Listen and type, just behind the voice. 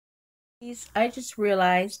I just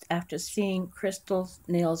realized after seeing Crystal's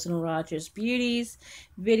Nails and Rogers Beauty's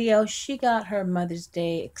video, she got her Mother's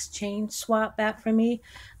Day exchange swap back for me.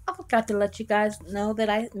 I forgot to let you guys know that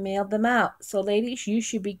I mailed them out. So, ladies, you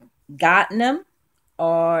should be gotten them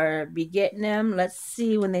or be getting them. Let's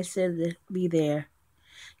see when they said to be there.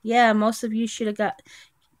 Yeah, most of you should have got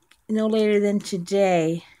no later than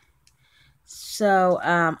today. So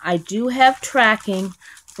I do have tracking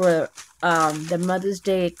for the Mother's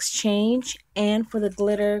Day exchange and for the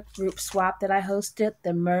glitter group swap that I hosted,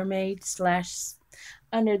 the Mermaid slash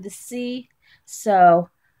Under the Sea. So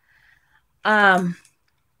um,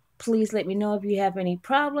 please let me know if you have any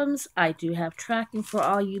problems. I do have tracking for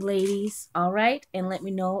all you ladies. All right, and let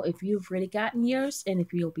me know if you've already gotten yours and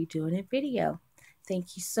if you'll be doing a video.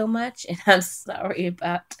 Thank you so much, and I'm sorry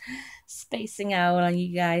about spacing out on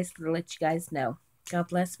you guys to let you guys know. God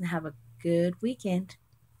bless and have a good weekend.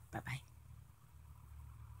 Bye bye.